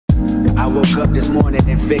I woke up this morning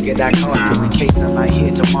and figured I called you in case I'm not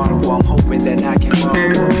here tomorrow. I'm hoping that I can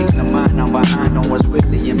borrow a peace of mind. I'm behind on what's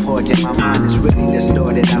really important. My mind is really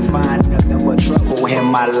distorted. I find nothing but trouble in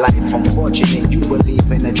my life. I'm fortunate you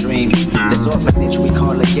believe in a dream. This orphanage we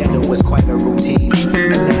call a ghetto is quite a routine.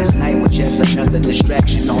 And last night was just another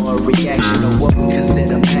distraction or a reaction of what we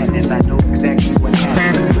consider madness. I know exactly what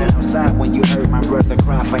happened. You ran outside when you heard my brother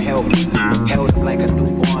cry for help. Held him like a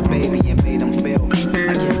newborn baby and made